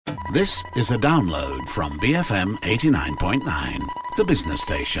This is a download from BFM 89.9, the business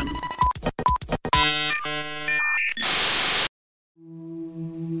station.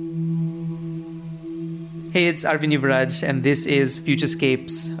 Hey, it's Arvind Yuvraj, and this is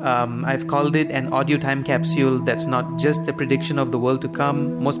Futurescapes. I've called it an audio time capsule that's not just a prediction of the world to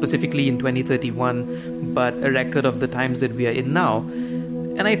come, more specifically in 2031, but a record of the times that we are in now.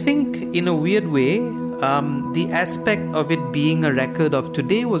 And I think, in a weird way, the aspect of it being a record of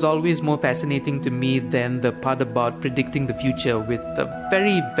today was always more fascinating to me than the part about predicting the future with the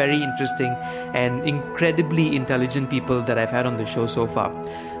very, very interesting and incredibly intelligent people that I've had on the show so far.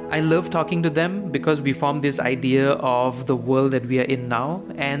 I love talking to them because we formed this idea of the world that we are in now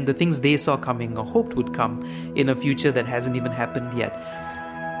and the things they saw coming or hoped would come in a future that hasn't even happened yet.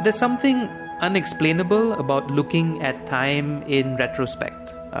 There's something unexplainable about looking at time in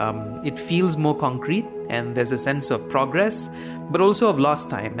retrospect. It feels more concrete and there's a sense of progress, but also of lost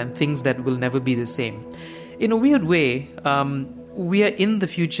time and things that will never be the same. In a weird way, we are in the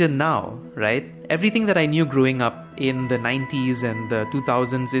future now, right? Everything that I knew growing up in the 90s and the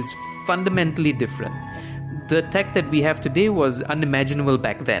 2000s is fundamentally different. The tech that we have today was unimaginable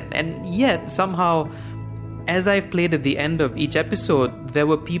back then. And yet, somehow, as I've played at the end of each episode, there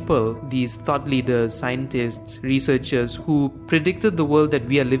were people, these thought leaders, scientists, researchers, who predicted the world that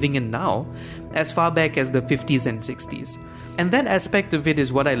we are living in now as far back as the 50s and 60s. And that aspect of it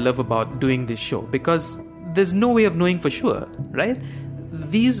is what I love about doing this show, because there's no way of knowing for sure, right?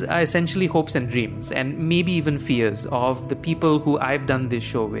 These are essentially hopes and dreams, and maybe even fears of the people who I've done this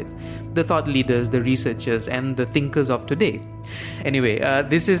show with, the thought leaders, the researchers, and the thinkers of today. Anyway,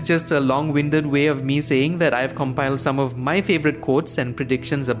 this is just a long-winded way of me saying that I've compiled some of my favorite quotes and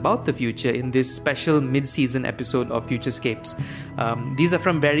predictions about the future in this special mid-season episode of Futurescapes. These are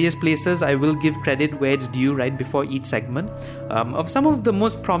from various places. I will give credit where it's due right before each segment, of some of the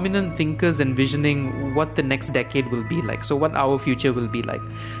most prominent thinkers envisioning what the next decade will be like, so what our future will be like.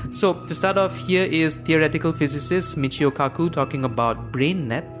 So to start off, here is theoretical physicist Michio Kaku talking about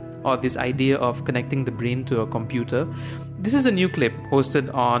BrainNet, or this idea of connecting the brain to a computer. This is a new clip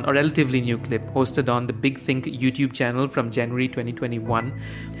hosted on, or relatively new clip, hosted on the Big Think YouTube channel from January 2021.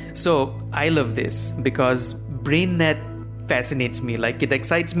 So I love this because BrainNet fascinates me. Like, it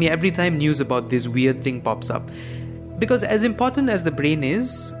excites me every time news about this weird thing pops up. Because as important as the brain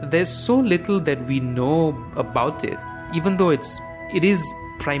is, there's so little that we know about it, even though it is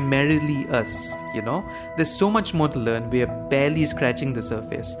primarily us, you know? There's so much more to learn. We are barely scratching the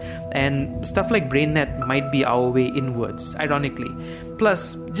surface. And stuff like BrainNet might be our way inwards, ironically.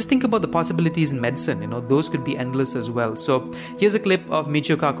 Plus, just think about the possibilities in medicine, you know? Those could be endless as well. So here's a clip of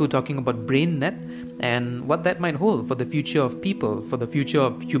Michio Kaku talking about BrainNet and what that might hold for the future of people, for the future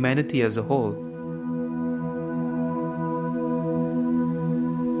of humanity as a whole.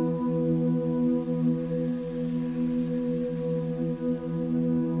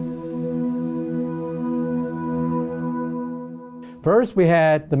 First, we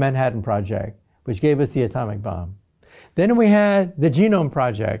had the Manhattan Project, which gave us the atomic bomb. Then we had the Genome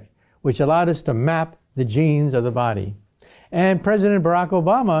Project, which allowed us to map the genes of the body. And President Barack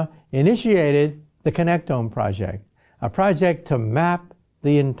Obama initiated the Connectome Project, a project to map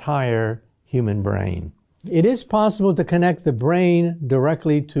the entire human brain. It is possible to connect the brain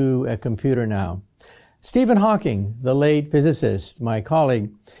directly to a computer now. Stephen Hawking, the late physicist, my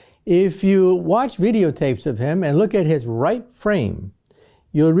colleague, if you watch videotapes of him and look at his right frame,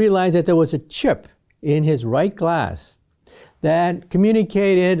 you'll realize that there was a chip in his right glass that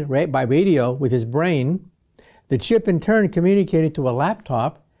communicated by radio with his brain. The chip in turn communicated to a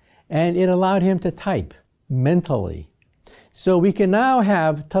laptop, and it allowed him to type mentally. So we can now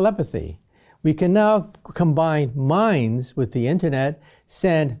have telepathy. We can now combine minds with the internet,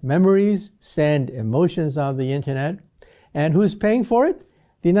 send memories, send emotions on the internet. And who's paying for it?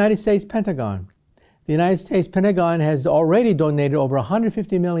 The United States Pentagon. The United States Pentagon has already donated over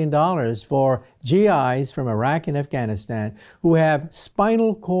 $150 million for GIs from Iraq and Afghanistan who have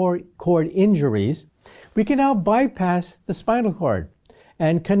spinal cord injuries. We can now bypass the spinal cord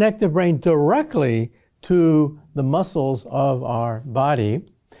and connect the brain directly to the muscles of our body.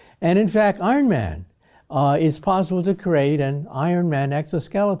 And in fact, Iron Man, it's possible to create an Iron Man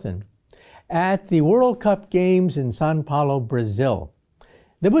exoskeleton. At the World Cup Games in Sao Paulo, Brazil,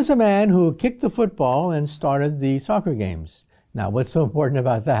 there was a man who kicked the football and started the soccer games. Now, what's so important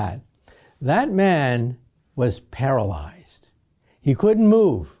about that? That man was paralyzed. He couldn't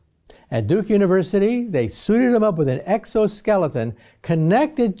move. At Duke University, they suited him up with an exoskeleton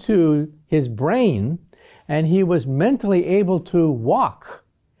connected to his brain, and he was mentally able to walk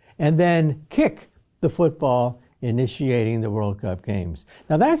and then kick the football initiating the World Cup games.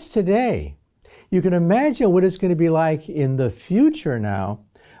 Now that's today. You can imagine what it's going to be like in the future now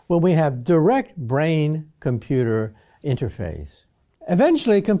when we have direct brain-computer interface.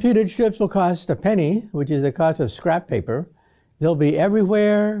 Eventually, computer chips will cost a penny, which is the cost of scrap paper. They'll be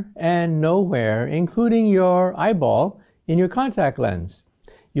everywhere and nowhere, including your eyeball in your contact lens.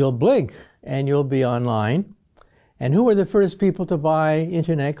 You'll blink and you'll be online. And who were the first people to buy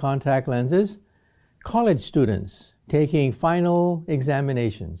internet contact lenses? College students taking final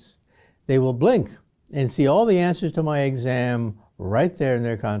examinations. They will blink and see all the answers to my exam right there in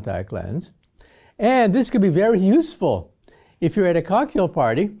their contact lens. And this could be very useful if you're at a cocktail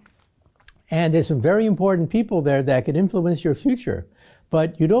party and there's some very important people there that could influence your future,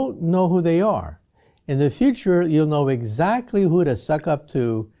 but you don't know who they are. In the future, you'll know exactly who to suck up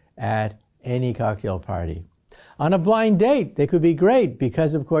to at any cocktail party. On a blind date, they could be great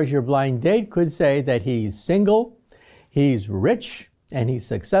because, of course, your blind date could say that he's single, he's rich, and he's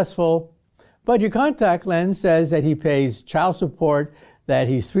successful. But your contact lens says that he pays child support, that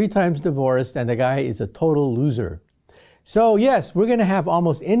he's 3 times divorced, and the guy is a total loser. So yes, we're going to have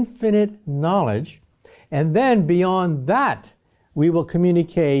almost infinite knowledge. And then beyond that, we will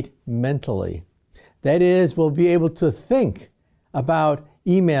communicate mentally. That is, we'll be able to think about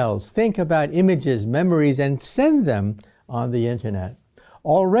emails, think about images, memories, and send them on the internet.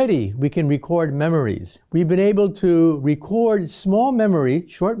 Already, we can record memories. We've been able to record small memory,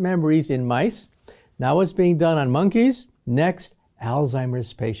 short memories in mice. Now it's being done on monkeys. Next,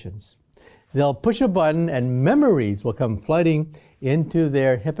 Alzheimer's patients. They'll push a button and memories will come flooding into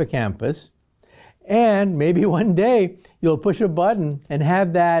their hippocampus. And maybe one day you'll push a button and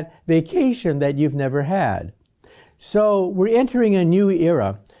have that vacation that you've never had. So we're entering a new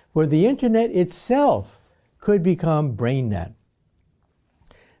era where the internet itself could become BrainNet.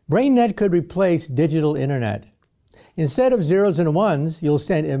 BrainNet could replace digital internet. Instead of zeros and ones, you'll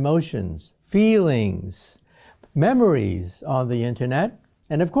send emotions, feelings, memories on the internet.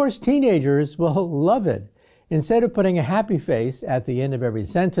 And of course, teenagers will love it. Instead of putting a happy face at the end of every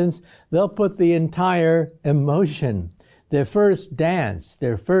sentence, they'll put the entire emotion, their first dance,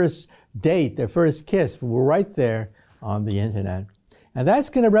 their first date, their first kiss, right there on the internet. And that's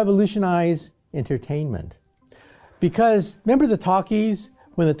going to revolutionize entertainment. Because remember the talkies?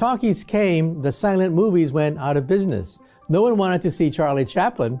 When the talkies came, the silent movies went out of business. No one wanted to see Charlie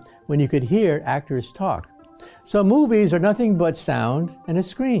Chaplin when you could hear actors talk. So movies are nothing but sound and a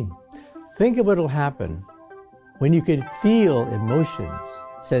screen. Think of what'll happen when you could feel emotions,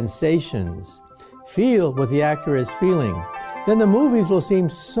 sensations, feel what the actor is feeling. Then the movies will seem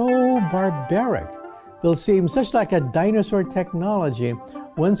so barbaric. They'll seem such like a dinosaur technology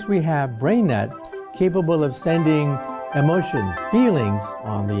once we have BrainNet capable of sending emotions, feelings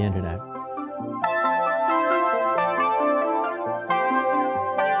on the internet.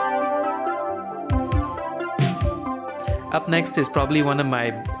 Up next is probably one of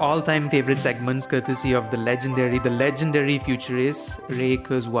my all-time favorite segments, courtesy of the legendary futurist Ray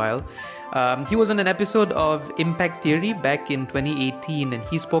Kurzweil. He was on an episode of Impact Theory back in 2018, and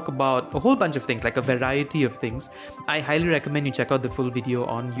he spoke about a whole bunch of things, like a variety of things. I highly recommend you check out the full video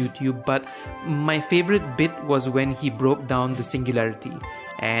on YouTube, but my favorite bit was when he broke down the singularity,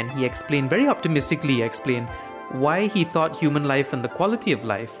 and he explained very optimistically, why he thought human life and the quality of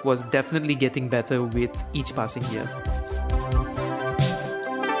life was definitely getting better with each passing year.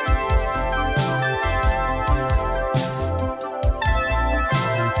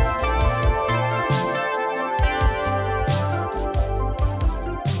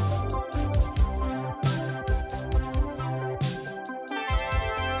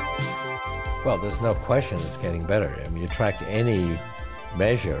 Well, there's no question it's getting better. I mean, you track any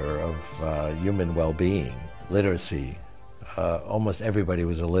measure of human well-being, literacy. Almost everybody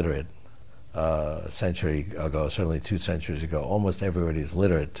was illiterate a century ago, certainly 2 centuries ago. Almost everybody's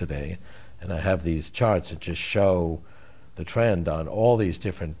literate today. And I have these charts that just show the trend on all these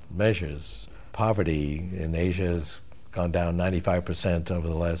different measures. Poverty in Asia has gone down 95% over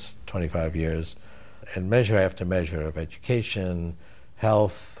the last 25 years. And measure after measure of education,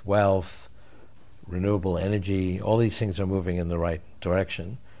 health, wealth, renewable energy, all these things are moving in the right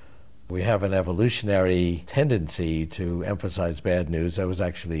direction. We have an evolutionary tendency to emphasize bad news. That was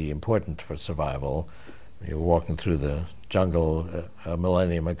actually important for survival. You were walking through the jungle a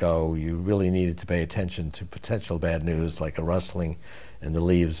millennium ago, you really needed to pay attention to potential bad news, like a rustling in the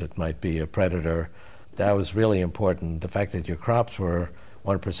leaves that might be a predator. That was really important. The fact that your crops were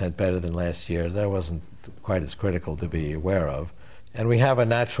 1% better than last year, that wasn't quite as critical to be aware of. And we have a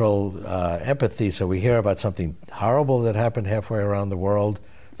natural empathy, so we hear about something horrible that happened halfway around the world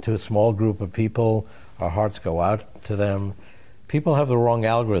to a small group of people, Our hearts go out to them. People have the wrong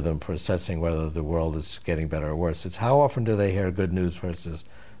algorithm for assessing whether the world is getting better or worse. It's how often do they hear good news versus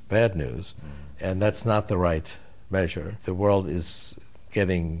bad news, and that's not the right measure. The world is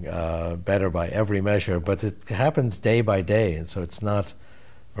getting better by every measure, but it happens day by day, and so it's not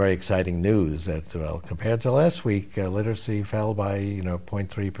very exciting news that, well, compared to last week, literacy fell by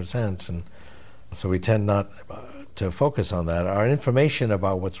 0.3%, and so we tend not to focus on that. Our information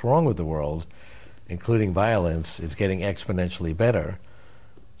about what's wrong with the world, including violence, is getting exponentially better.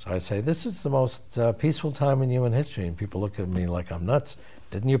 So I say this is the most peaceful time in human history, and people look at me like I'm nuts.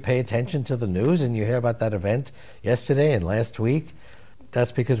 Didn't you pay attention to the news and you hear about that event yesterday and last week?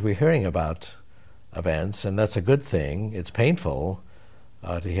 That's because we're hearing about events, and that's a good thing. It's painful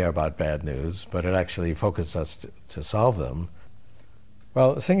to hear about bad news, but it actually focuses us to solve them.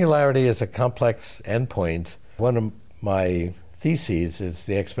 Well, singularity is a complex endpoint. One of my theses is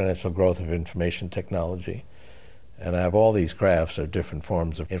the exponential growth of information technology. And I have all these graphs of different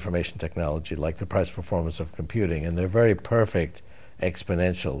forms of information technology, like the price performance of computing, and they're very perfect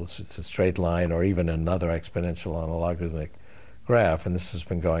exponentials. It's a straight line or even another exponential on a logarithmic graph, and this has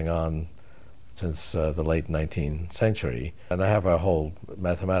been going on since the late 19th century. And I have a whole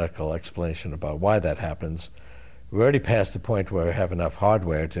mathematical explanation about why that happens. We're already past the point where we have enough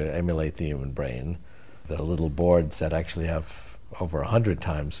hardware to emulate the human brain. There are little boards that actually have over 100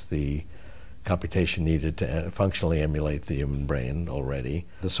 times the computation needed to functionally emulate the human brain already.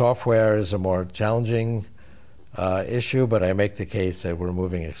 The software is a more challenging issue, but I make the case that we're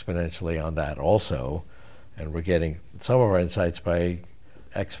moving exponentially on that also, and we're getting some of our insights by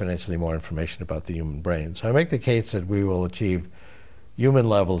exponentially more information about the human brain. So I make the case that we will achieve human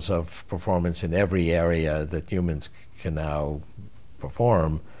levels of performance in every area that humans can now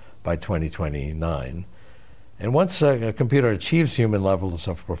perform by 2029. And once a computer achieves human levels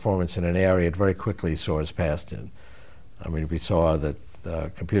of performance in an area, it very quickly soars past it. I mean, we saw that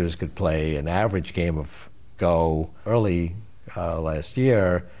computers could play an average game of Go early last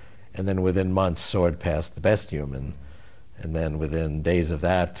year, and then within months soared past the best human. And then within days of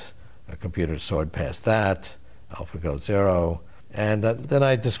that, a computer soared past that, AlphaGo 0. And then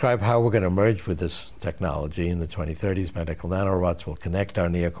I describe how we're going to merge with this technology in the 2030s. Medical nanorobots will connect our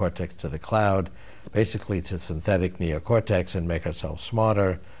neocortex to the cloud, basically to synthetic neocortex, and make ourselves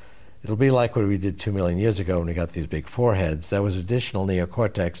smarter. It'll be like what we did 2 million years ago when we got these big foreheads. That was additional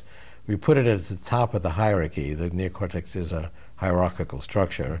neocortex. We put it at the top of the hierarchy. The neocortex is a hierarchical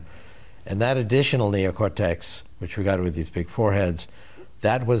structure. And that additional neocortex, which we got with these big foreheads,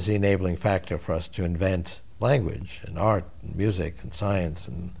 that was the enabling factor for us to invent language and art and music and science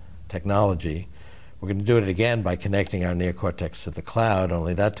and technology. We're going to do it again by connecting our neocortex to the cloud,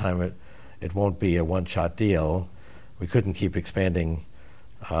 only that time it won't be a one-shot deal. We couldn't keep expanding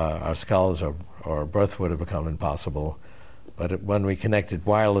our skulls, or birth would have become impossible. But when we connect it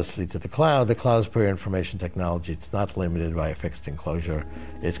wirelessly to the cloud's pure information technology. It's not limited by a fixed enclosure.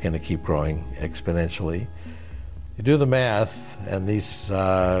 It's going to keep growing exponentially. You do the math, and these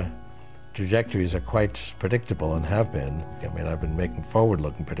trajectories are quite predictable and have been. I mean, I've been making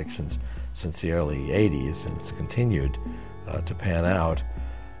forward-looking predictions since the early 80s, and it's continued to pan out.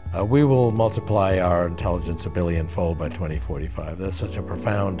 We will multiply our intelligence 1 billion-fold by 2045. That's such a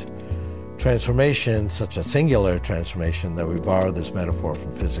profound transformation, such a singular transformation, that we borrow this metaphor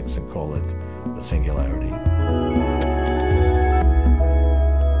from physics and call it the singularity.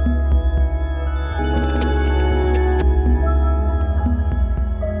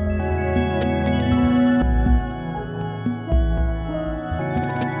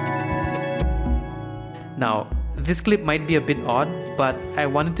 Now, this clip might be a bit odd, but I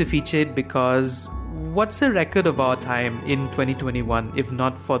wanted to feature it because what's a record of our time in 2021 if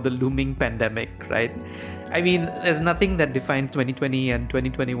not for the looming pandemic, right? I mean, there's nothing that defined 2020 and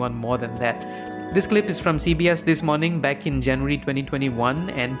 2021 more than that. This clip is from CBS This Morning back in January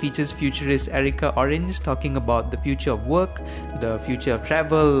 2021 and features futurist Erica Orange talking about the future of work, the future of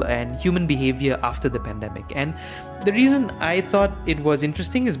travel, and human behavior after the pandemic. And the reason I thought it was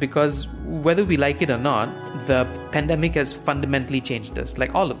interesting is because whether we like it or not, the pandemic has fundamentally changed us,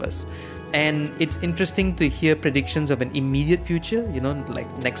 like all of us. And it's interesting to hear predictions of an immediate future, like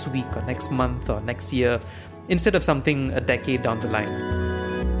next week or next month or next year, instead of something a decade down the line.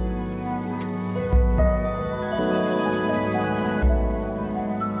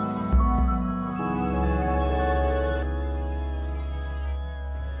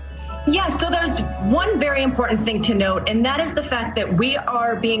 Yeah, so there's one very important thing to note, and that is the fact that we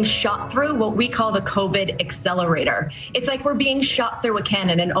are being shot through what we call the COVID accelerator. It's like we're being shot through a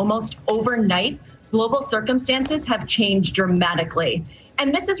cannon, and almost overnight, global circumstances have changed dramatically.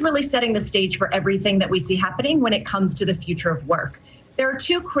 And this is really setting the stage for everything that we see happening when it comes to the future of work. There are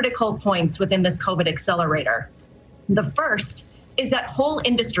two critical points within this COVID accelerator. The first is that whole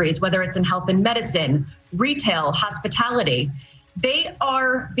industries, whether it's in health and medicine, retail, hospitality, they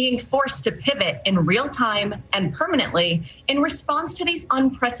are being forced to pivot in real time and permanently in response to these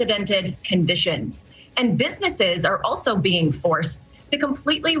unprecedented conditions. And businesses are also being forced to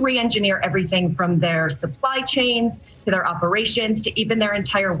completely re-engineer everything from their supply chains to their operations to even their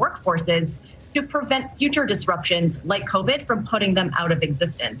entire workforces to prevent future disruptions like COVID from putting them out of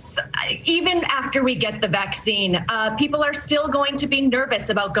existence. Even after we get the vaccine, people are still going to be nervous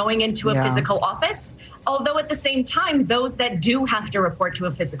about going into a physical office. Although at the same time, those that do have to report to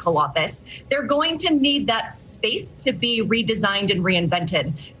a physical office, they're going to need that space to be redesigned and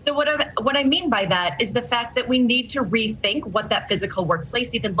reinvented. So what I mean by that is the fact that we need to rethink what that physical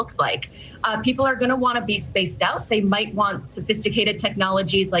workplace even looks like. People are going to want to be spaced out. They might want sophisticated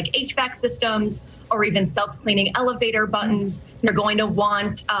technologies like HVAC systems or even self-cleaning elevator buttons. They're going to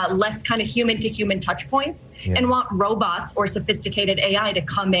want less kind of human-to-human touch points and want robots or sophisticated AI to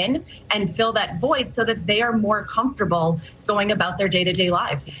come in and fill that void so that they are more comfortable going about their day-to-day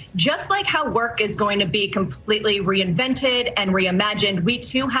lives. Just like how work is going to be completely reinvented and reimagined, we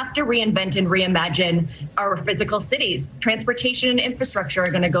too have to reinvent and reimagine our physical cities. Transportation and infrastructure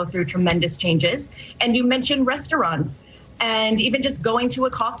are going to go through tremendous changes. And you mentioned restaurants and even just going to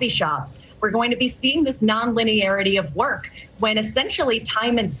a coffee shop. We're going to be seeing this non-linearity of work when essentially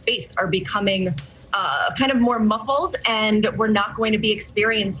time and space are becoming kind of more muffled, and we're not going to be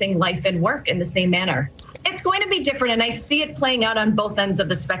experiencing life and work in the same manner. It's going to be different, and I see it playing out on both ends of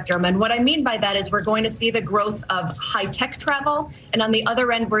the spectrum. And what I mean by that is we're going to see the growth of high-tech travel, and on the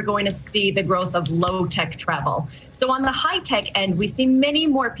other end, we're going to see the growth of low-tech travel. So on the high-tech end, we see many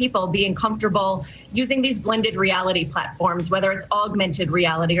more people being comfortable using these blended reality platforms, whether it's augmented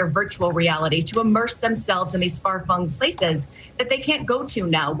reality or virtual reality, to immerse themselves in these far-flung places that they can't go to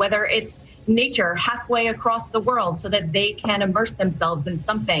now, whether it's nature halfway across the world so that they can immerse themselves in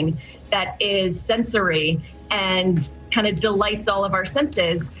something that is sensory and kind of delights all of our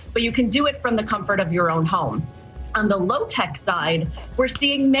senses, but you can do it from the comfort of your own home. On the low-tech side, we're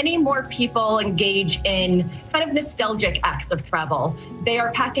seeing many more people engage in kind of nostalgic acts of travel. They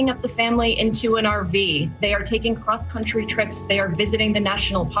are packing up the family into an RV. They are taking cross-country trips. They are visiting the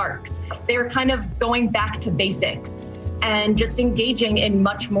national parks. They are kind of going back to basics and just engaging in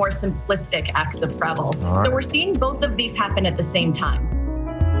much more simplistic acts of travel. Right. So we're seeing both of these happen at the same time.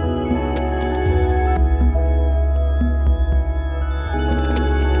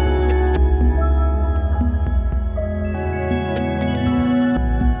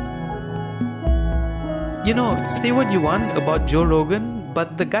 You know, say what you want about Joe Rogan,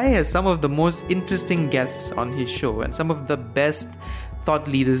 but the guy has some of the most interesting guests on his show and some of the best thought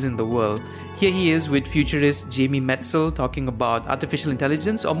leaders in the world. Here he is with futurist Jamie Metzl talking about artificial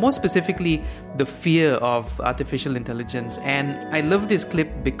intelligence, or more specifically, the fear of artificial intelligence. And I love this clip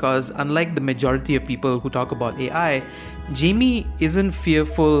because unlike the majority of people who talk about AI, Jamie isn't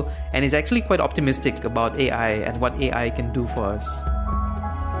fearful and is actually quite optimistic about AI and what AI can do for us.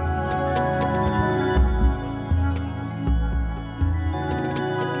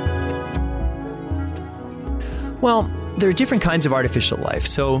 Well, there are different kinds of artificial life.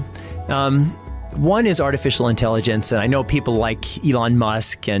 So one is artificial intelligence, and I know people like Elon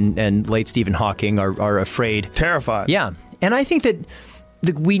Musk and late Stephen Hawking are afraid. Terrified. Yeah. And I think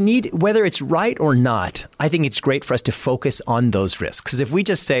that we need, whether it's right or not, I think it's great for us to focus on those risks. Because if we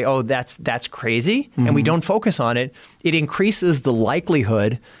just say, oh, that's crazy, and we don't focus on it, it increases the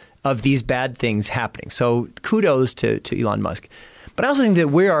likelihood of these bad things happening. So kudos to Elon Musk. But I also think that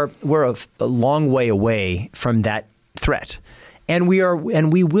we're a long way away from that threat. And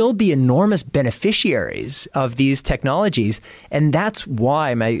we will be enormous beneficiaries of these technologies. And that's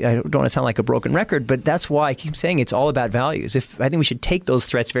why, I don't want to sound like a broken record, but that's why I keep saying it's all about values. I think we should take those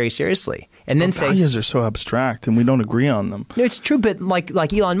threats very seriously. And then say values are so abstract and we don't agree on them. No, it's true, but like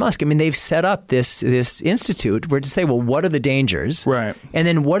Elon Musk, I mean, they've set up this institute where to say, well, what are the dangers? Right. And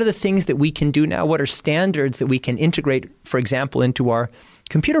then what are the things that we can do now? What are standards that we can integrate, for example, into our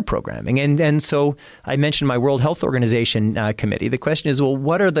computer programming? And so I mentioned my World Health Organization committee. The question is, well,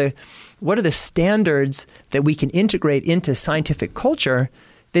 what are the standards that we can integrate into scientific culture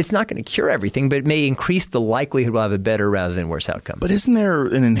that's not going to cure everything, but it may increase the likelihood we'll have a better rather than worse outcome? But isn't there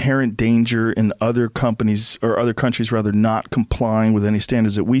an inherent danger in other companies or other countries rather not complying with any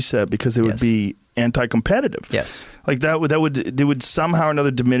standards that we set, because they would be anti-competitive. Yes. Like they would somehow or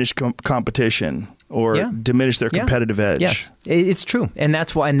another diminish competition or diminish their competitive edge. Yes, it's true, and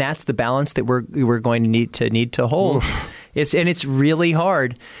that's why, and that's the balance that we're going to need to hold. Oof. It's really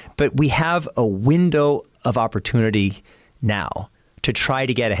hard, but we have a window of opportunity now to try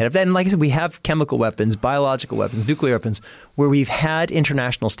to get ahead of that. And like I said, we have chemical weapons, biological weapons, nuclear weapons, where we've had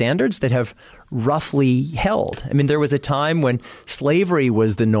international standards that have roughly held. I mean, there was a time when slavery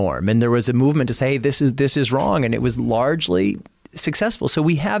was the norm, and there was a movement to say, hey, this is wrong, and it was largely successful. So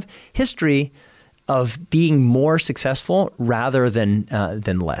we have history of being more successful rather than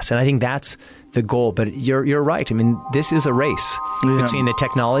less. And I think that's the goal. But you're right. I mean, this is a race between the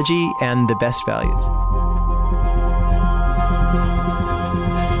technology and the best values.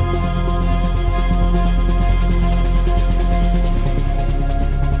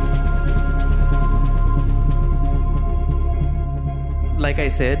 Like I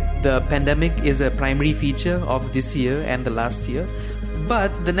said, the pandemic is a primary feature of this year and the last year.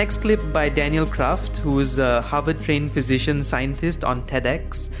 But the next clip by Daniel Kraft, who is a Harvard-trained physician scientist on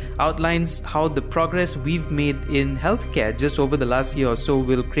TEDx, outlines how the progress we've made in healthcare just over the last year or so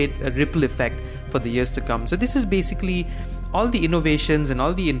will create a ripple effect for the years to come. So this is basically all the innovations and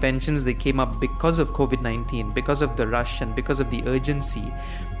all the inventions that came up because of COVID-19, because of the rush and because of the urgency,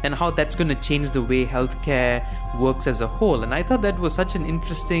 and how that's going to change the way healthcare works as a whole. And I thought that was such an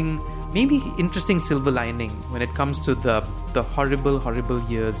interesting silver lining when it comes to the horrible, horrible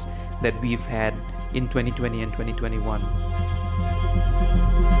years that we've had in 2020 and 2021.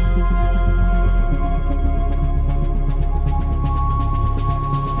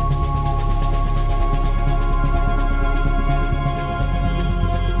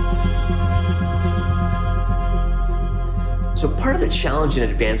 So part of the challenge in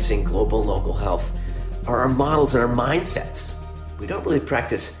advancing global and local health are our models and our mindsets. We don't really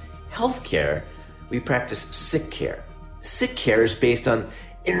practice healthcare, we practice sick care. Sick care is based on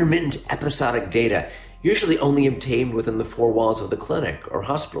intermittent episodic data, usually only obtained within the four walls of the clinic or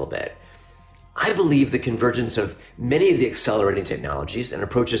hospital bed. I believe the convergence of many of the accelerating technologies and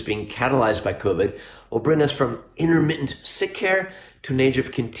approaches being catalyzed by COVID will bring us from intermittent sick care to an age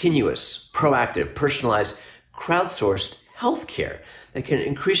of continuous, proactive, personalized, crowdsourced healthcare that can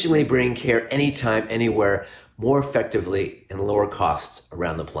increasingly bring care anytime, anywhere, more effectively and lower costs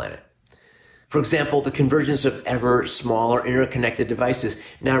around the planet. For example, the convergence of ever smaller interconnected devices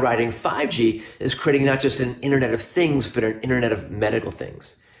now riding 5G is creating not just an Internet of Things, but an Internet of medical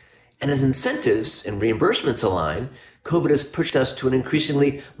things. And as incentives and reimbursements align, COVID has pushed us to an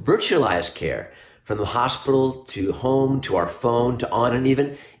increasingly virtualized care, from the hospital to home to our phone to on and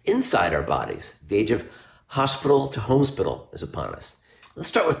even inside our bodies. The age of hospital to hospital is upon us. Let's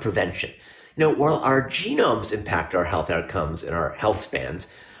start with prevention. While our genomes impact our health outcomes and our health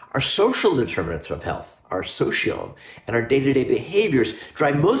spans, our social determinants of health, our sociome, and our day-to-day behaviors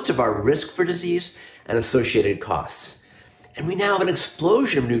drive most of our risk for disease and associated costs. And we now have an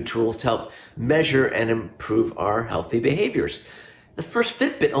explosion of new tools to help measure and improve our healthy behaviors. The first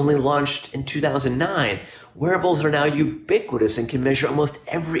Fitbit only launched in 2009. Wearables are now ubiquitous and can measure almost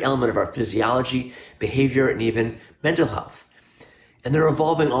every element of our physiology, behavior, and even mental health. And they're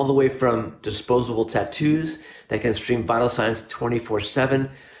evolving all the way from disposable tattoos that can stream vital signs 24/7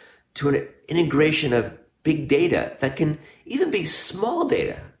 to an integration of big data that can even be small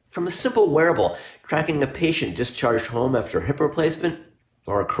data from a simple wearable tracking a patient discharged home after a hip replacement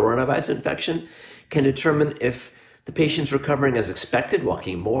or a coronavirus infection can determine if the patient's recovering as expected,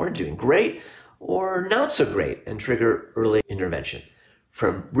 walking more, doing great, or not so great, and trigger early intervention.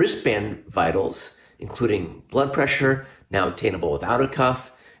 From wristband vitals, including blood pressure, now obtainable without a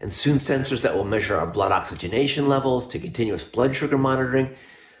cuff, and soon sensors that will measure our blood oxygenation levels, to continuous blood sugar monitoring,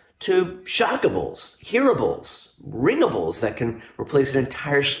 to shockables, hearables, ringables that can replace an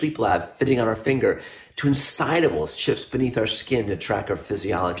entire sleep lab fitting on our finger, to insidables, chips beneath our skin to track our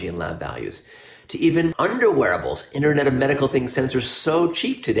physiology and lab values, to even underwearables, Internet of Medical Things sensors so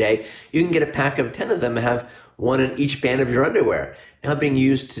cheap today, you can get a pack of 10 of them and have one in each band of your underwear, now being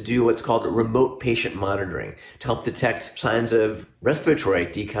used to do what's called remote patient monitoring to help detect signs of respiratory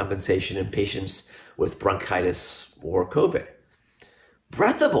decompensation in patients with bronchitis or COVID.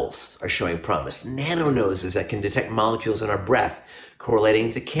 Breathables are showing promise, nano-noses that can detect molecules in our breath, correlating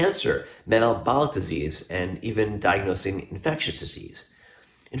to cancer, metabolic disease, and even diagnosing infectious disease.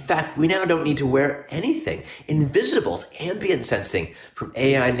 In fact, we now don't need to wear anything. Invisibles, ambient sensing from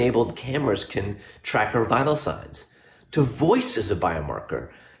AI-enabled cameras can track our vital signs. To voice as a biomarker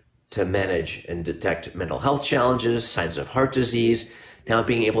to manage and detect mental health challenges, signs of heart disease, now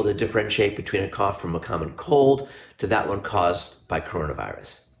being able to differentiate between a cough from a common cold to that one caused by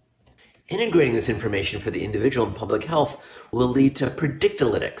coronavirus. Integrating this information for the individual and public health will lead to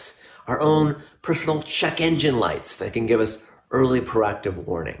predictalytics, our own personal check engine lights that can give us early proactive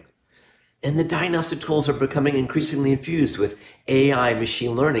warning. And the diagnostic tools are becoming increasingly infused with AI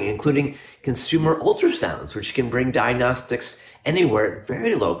machine learning, including consumer ultrasounds, which can bring diagnostics anywhere at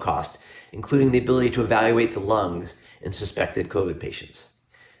very low cost, including the ability to evaluate the lungs in suspected COVID patients.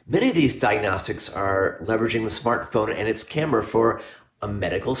 Many of these diagnostics are leveraging the smartphone and its camera for a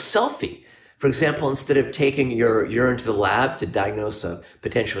medical selfie. For example, instead of taking your urine to the lab to diagnose a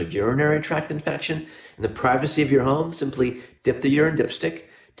potential urinary tract infection, in the privacy of your home, simply dip the urine dipstick,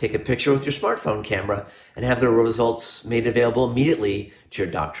 take a picture with your smartphone camera, and have the results made available immediately to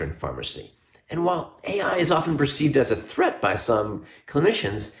your doctor and pharmacy. And while AI is often perceived as a threat by some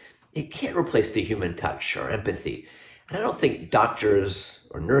clinicians, it can't replace the human touch or empathy. And I don't think doctors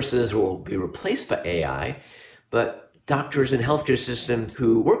or nurses will be replaced by AI, but doctors and healthcare systems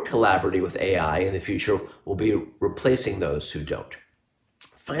who work collaboratively with AI in the future will be replacing those who don't.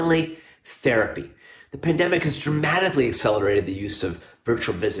 Finally, therapy. The pandemic has dramatically accelerated the use of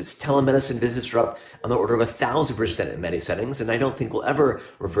virtual visits. Telemedicine visits are up on the order of 1,000% in many settings, and I don't think we'll ever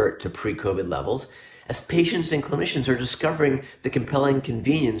revert to pre-COVID levels, as patients and clinicians are discovering the compelling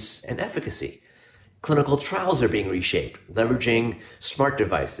convenience and efficacy. Clinical trials are being reshaped, leveraging smart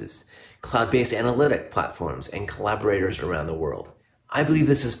devices, cloud-based analytic platforms, and collaborators around the world. I believe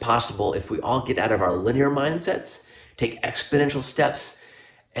this is possible if we all get out of our linear mindsets, take exponential steps,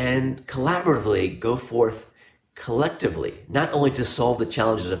 and collaboratively go forth collectively, not only to solve the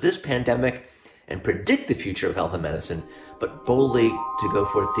challenges of this pandemic and predict the future of health and medicine, but boldly to go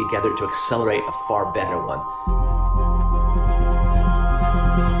forth together to accelerate a far better one.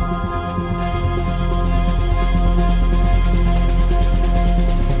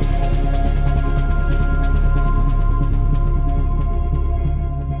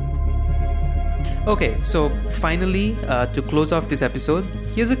 Okay, so finally, to close off this episode,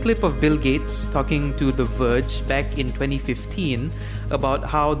 here's a clip of Bill Gates talking to The Verge back in 2015 about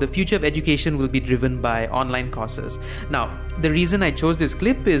how the future of education will be driven by online courses. Now, the reason I chose this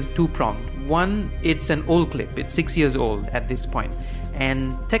clip is two-pronged. One, it's an old clip. It's 6 years old at this point.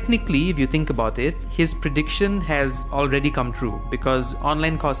 And technically, if you think about it, his prediction has already come true because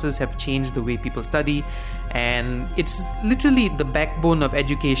online courses have changed the way people study, and it's literally the backbone of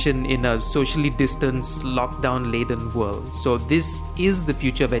education in a socially distanced, lockdown-laden world. So this is the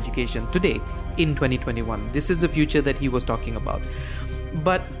future of education today in 2021. This is the future that he was talking about.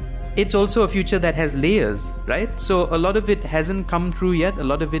 But it's also a future that has layers, right? So a lot of it hasn't come true yet. A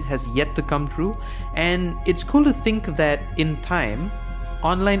lot of it has yet to come true. And it's cool to think that in time,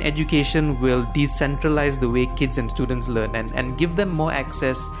 online education will decentralize the way kids and students learn and give them more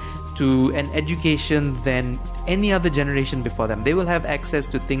access to an education than any other generation before them. They will have access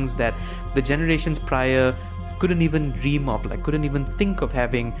to things that the generations prior couldn't even dream of, like couldn't even think of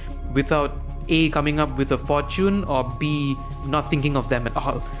having, without A, coming up with a fortune, or B, not thinking of them at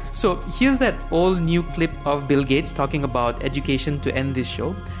all. So here's that all new clip of Bill Gates talking about education to end this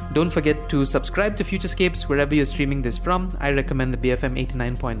show. Don't forget to subscribe to Futurescapes wherever you're streaming this from. I recommend the BFM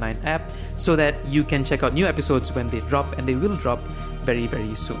 89.9 app so that you can check out new episodes when they drop, and they will drop very,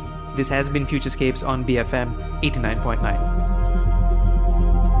 very soon. This has been Futurescapes on BFM 89.9.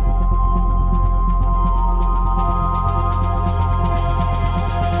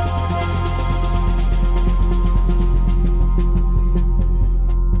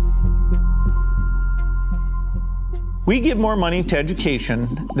 We give more money to education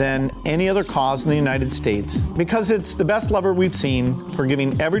than any other cause in the United States because it's the best lever we've seen for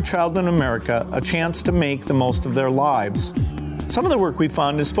giving every child in America a chance to make the most of their lives. Some of the work we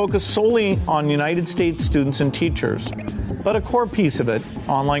fund is focused solely on United States students and teachers, but a core piece of it,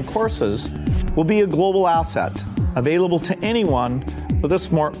 online courses, will be a global asset available to anyone with a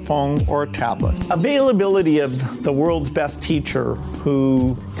smartphone or a tablet. Availability of the world's best teacher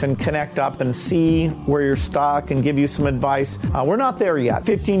who can connect up and see where you're stuck and give you some advice. We're not there yet.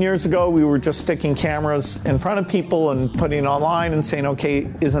 15 years ago, we were just sticking cameras in front of people and putting it online and saying, okay,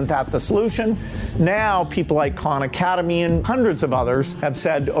 isn't that the solution? Now, people like Khan Academy and hundreds of others have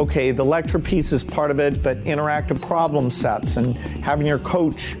said, okay, the lecture piece is part of it, but interactive problem sets and having your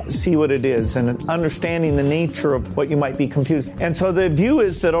coach see what it is and understanding the nature of what you might be confused. And so the view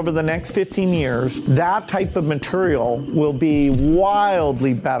is that over the next 15 years, that type of material will be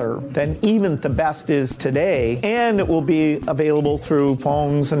wildly better than even the best is today, and it will be available through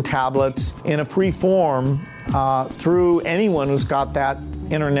phones and tablets in a free form through anyone who's got that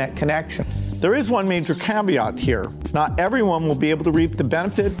internet connection. There is one major caveat here. Not everyone will be able to reap the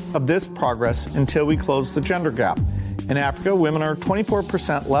benefit of this progress until we close the gender gap. In Africa, women are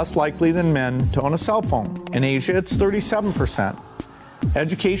 24% less likely than men to own a cell phone. In Asia, it's 37%.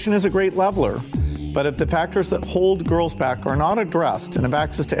 Education is a great leveler, but if the factors that hold girls back are not addressed and if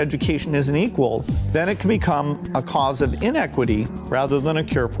access to education isn't equal, then it can become a cause of inequity rather than a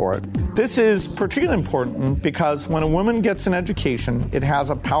cure for it. This is particularly important because when a woman gets an education, it has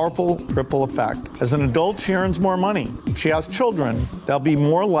a powerful ripple effect. As an adult, she earns more money. If she has children, they'll be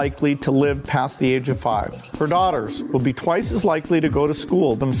more likely to live past the age of 5. Her daughters will be twice as likely to go to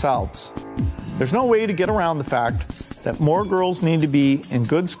school themselves. There's no way to get around the fact that more girls need to be in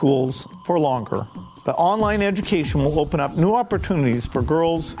good schools for longer. But online education will open up new opportunities for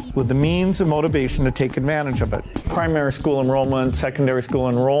girls with the means and motivation to take advantage of it. Primary school enrollment, secondary school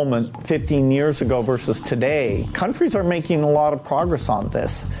enrollment 15 years ago versus today, countries are making a lot of progress on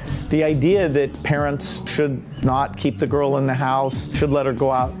this. The idea that parents should not keep the girl in the house, should let her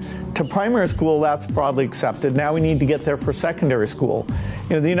go out to primary school, that's broadly accepted. Now we need to get there for secondary school.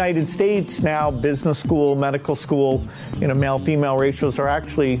 You know, the United States now, business school, medical school, male-female ratios are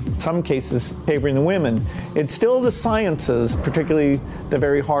actually, in some cases, favoring the women. It's still the sciences, particularly the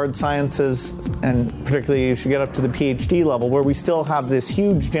very hard sciences, and particularly as you get up to the PhD level, where we still have this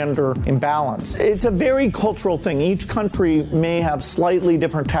huge gender imbalance. It's a very cultural thing. Each country may have slightly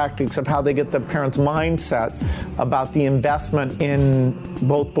different tactics of how they get the parents' mindset about the investment in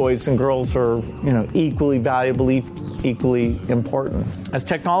both boys and girls are, equally valuable, equally important. As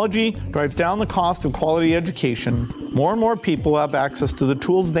technology drives down the cost of quality education, more and more people have access to the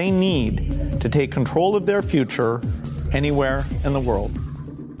tools they need to take control of their future anywhere in the world.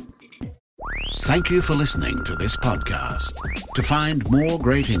 Thank you for listening to this podcast. To find more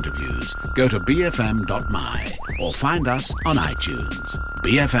great interviews, go to bfm.my or find us on iTunes.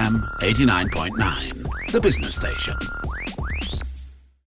 BFM 89.9, the business station.